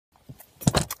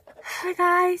Hi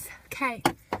guys. Okay,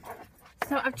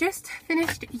 so I've just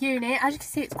finished uni. As you can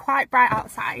see, it's quite bright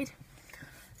outside,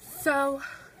 so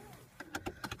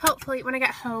hopefully when I get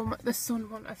home the sun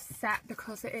won't have set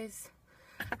because it is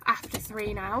after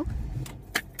 3 now.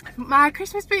 My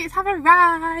Christmas boots have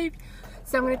arrived,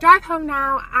 so I'm going to drive home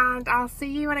now and I'll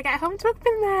see you when I get home to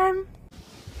open them.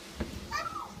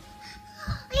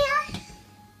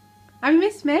 Have you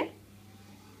missed me?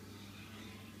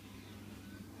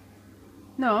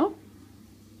 No?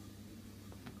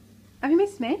 Have you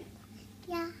missed me?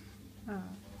 Yeah. Oh.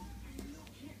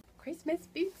 Christmas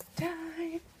boots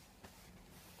time.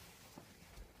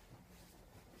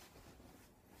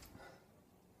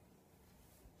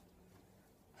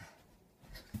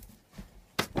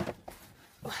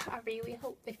 Oh, I really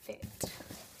hope they fit.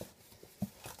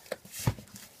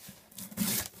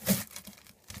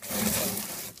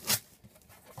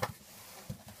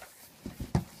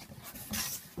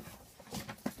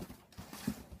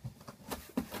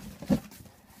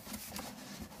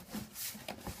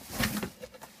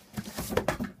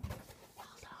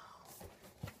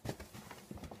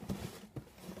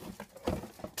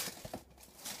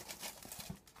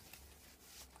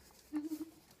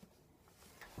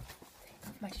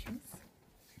 My shoes.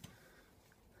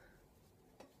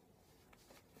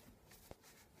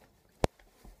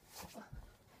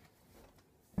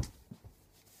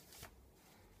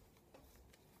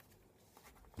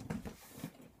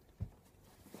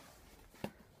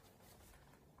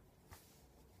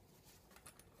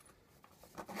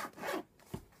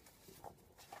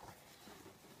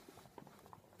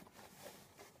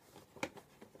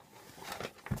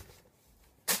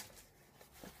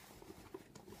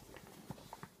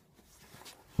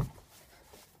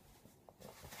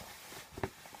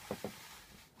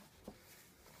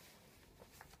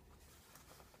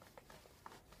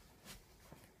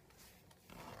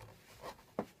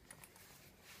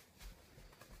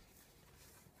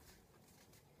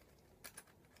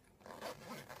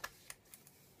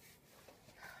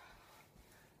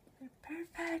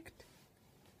 Perfect.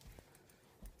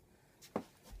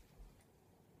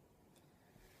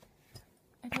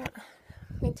 I'm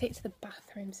going to take it to the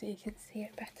bathroom so you can see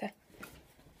it better.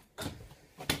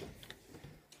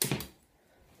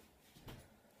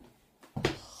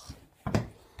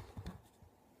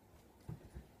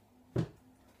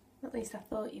 At least I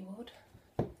thought you would.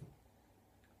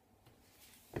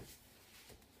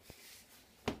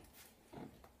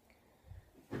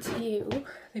 To you,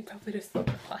 they probably just look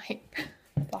like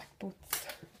black boots,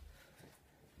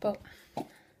 but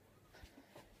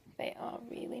they are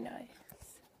really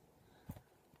nice.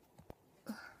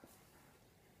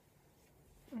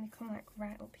 And they come like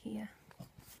right up here.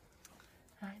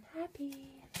 I'm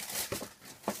happy.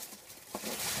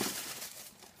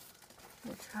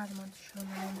 We'll try them on to show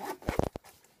them.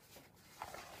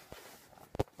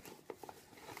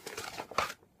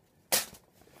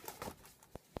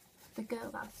 The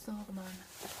girl that I saw them on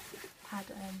had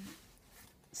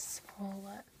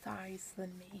smaller thighs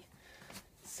than me,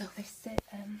 so they sit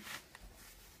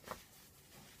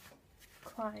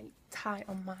quite tight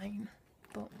on mine,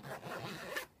 but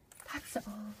that's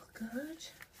all good.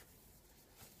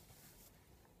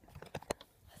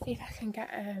 Let's see if I can get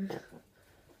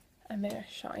a mirror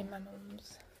shot in my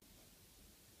mum's.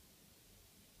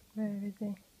 Where is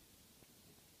he?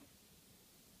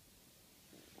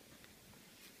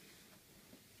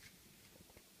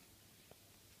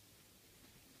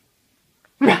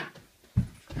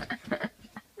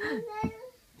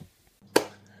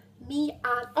 Me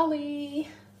and Ollie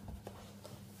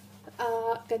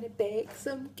are gonna bake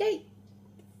some cake.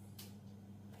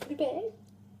 Gonna bake?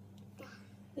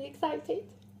 Are you excited?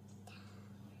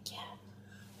 Yeah.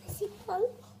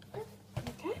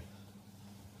 Okay.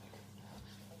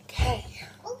 Okay.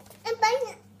 Oh, I banged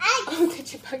an egg. Oh,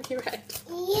 did you bang your head?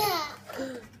 Yeah.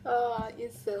 Oh,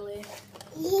 you're silly.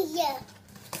 Yeah.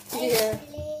 Yeah.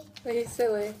 Are you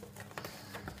silly?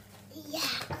 Yeah.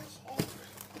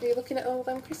 Are you looking at all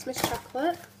them Christmas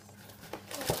chocolate?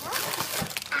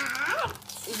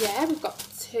 Yeah, we've got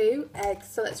 2 eggs.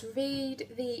 So let's read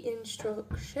the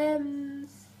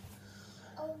instructions.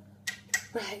 Oh.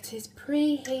 Right, is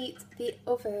preheat the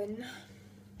oven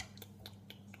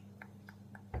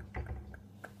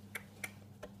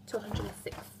to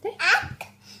 160.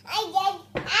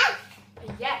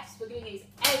 Yes, we're going to use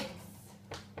eggs.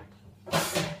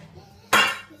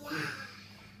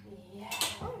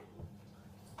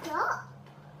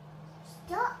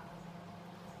 Stop.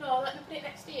 No, let me put it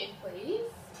next to you, please.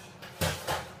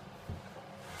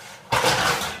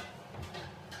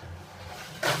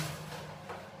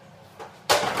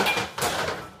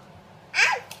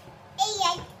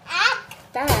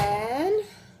 Then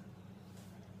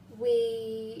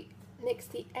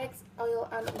eggs, oil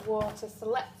and water. So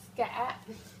let's get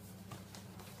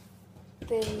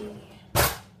the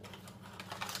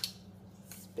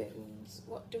spoons.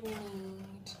 What do we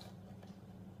need?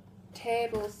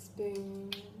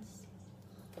 Tablespoons.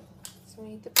 So we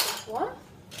need the big one.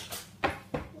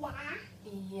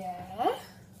 Yeah.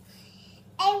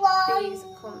 These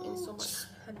come in so much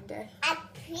handy.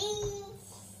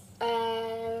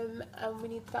 And we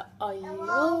need the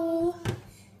oil.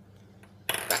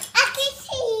 Let's crack the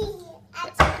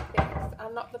eggs.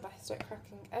 I'm not the best at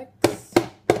cracking eggs.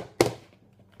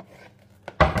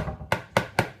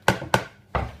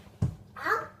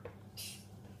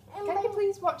 Can you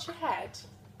please watch your head?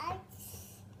 I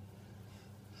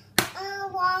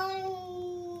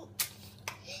want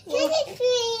kitty,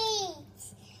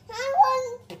 please. I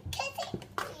want kitty,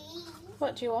 please.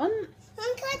 What do you want? I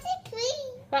want kitty,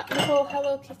 please. That little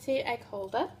Hello Kitty egg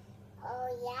holder. Oh,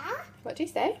 yeah? What do you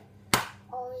say?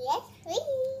 Oh, yes,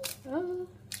 please. Oh.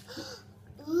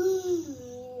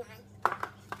 Mm.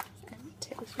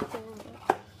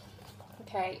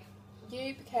 Okay,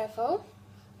 you be careful.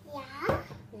 Yeah.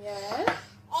 Yeah.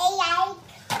 I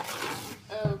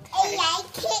Okay.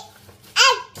 like it.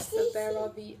 Eggs. So there are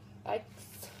the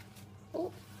eggs.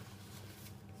 Oh.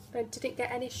 I didn't get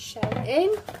any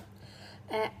shelling.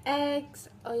 Eggs,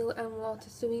 oil and water.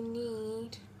 So we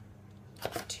need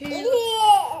two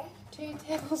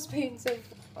tablespoons of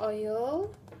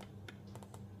oil.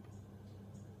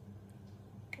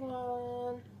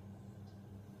 1,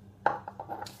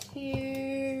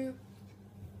 2.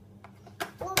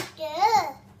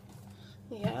 Okay.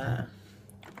 Yeah.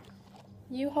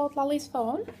 You hold Lolly's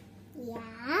phone.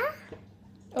 Yeah.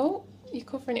 Oh, you're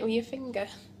covering it with your finger.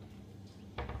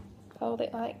 Hold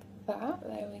it like that.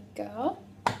 There we go.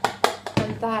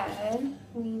 And then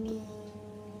we need...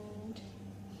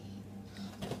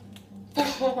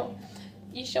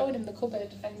 You're showing him the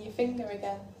cupboard and your finger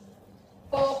again.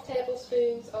 4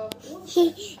 tablespoons of...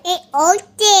 It owns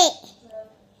it.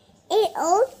 It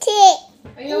owns it.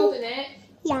 Are you holding it?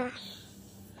 Yeah.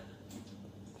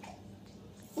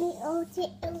 It owns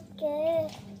it. Okay.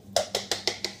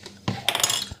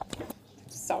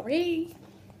 Sorry.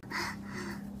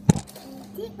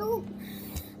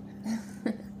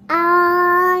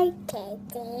 I get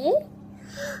it.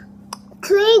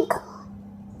 Drink.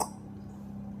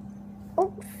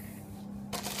 Oops.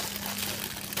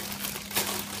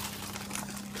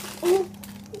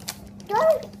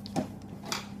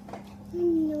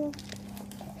 No.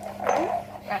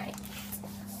 Right.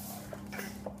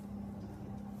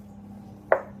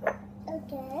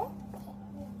 Okay.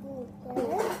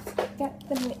 Get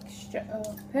the mixture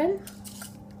open.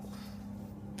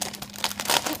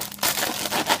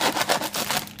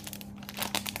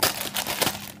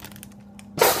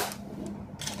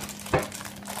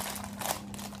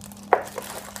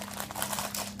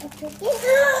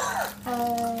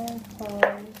 And pour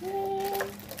it in.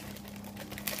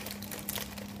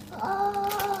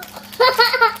 Oh.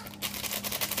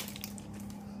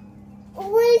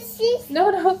 What's this?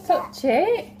 No, don't touch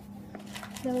it.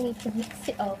 Now we need to mix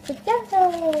it all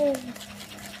together.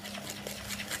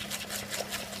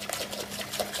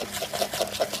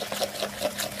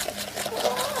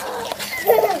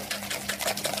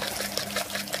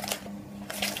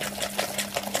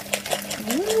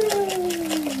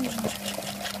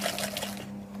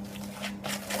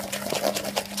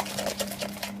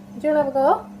 Do you want to have a go?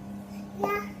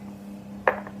 Yeah.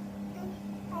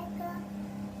 I go.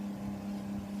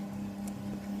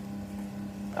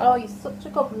 Oh, you're such a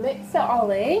good mixer,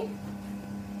 Ollie.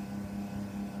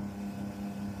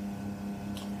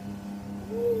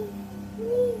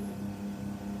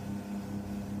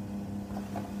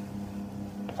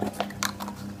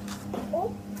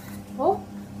 Oh. Oh,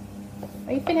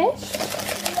 are you finished?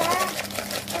 Yeah.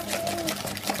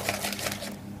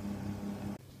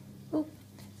 Oh,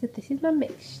 so this is my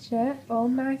mixture, all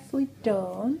nicely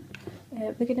done.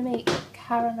 We're going to make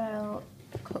caramel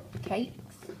cupcakes.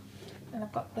 And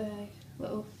I've got the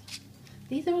little,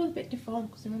 these are all a bit deformed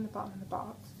because they're in the bottom of the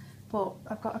box, but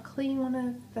I've got a clean one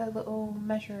of the little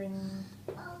measuring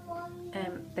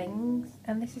things,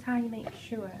 and this is how you make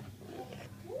sure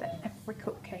that every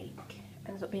cupcake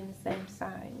ends up being the same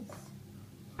size.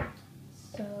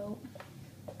 So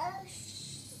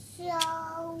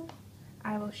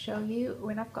I will show you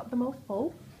when I've got them all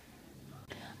full.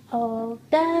 All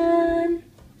done.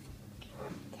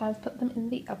 Time to put them in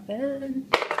the oven.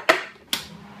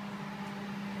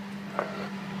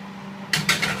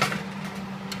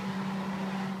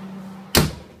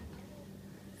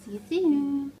 See you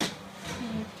soon.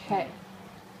 Okay.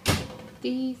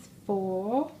 These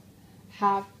 4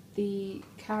 have the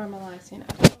caramel icing. I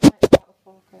don't like that little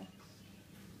fork.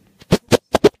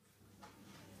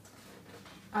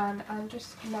 and I'm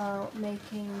just now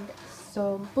making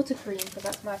some buttercream because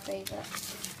that's my favourite.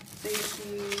 So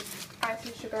you use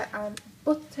icing sugar and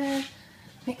butter,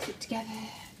 mix it together,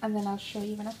 and then I'll show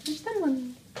you when I finish them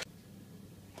one.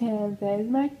 And there's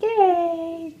my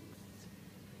cake.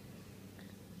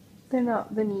 They're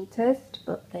not the neatest,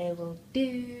 but they will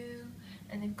do.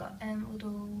 And they've got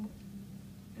little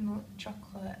milk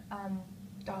chocolate and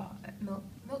milk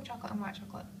chocolate and white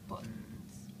chocolate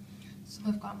buttons. Some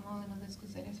have got more than others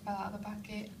because they just fell out of the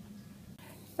packet.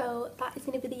 So that is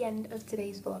going to be the end of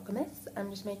today's vlogmas. I'm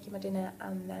just making my dinner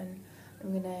and then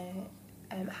I'm going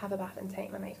to have a bath and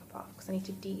take my makeup off because I need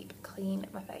to deep clean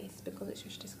my face because it's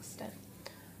just disgusting.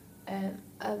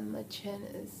 My chin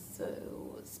is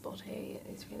so spotty,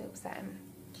 it's really upsetting.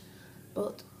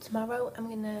 But tomorrow I'm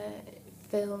going to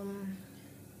film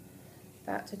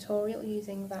that tutorial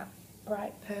using that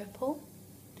bright purple.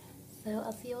 So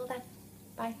I'll see you all then.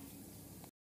 Bye.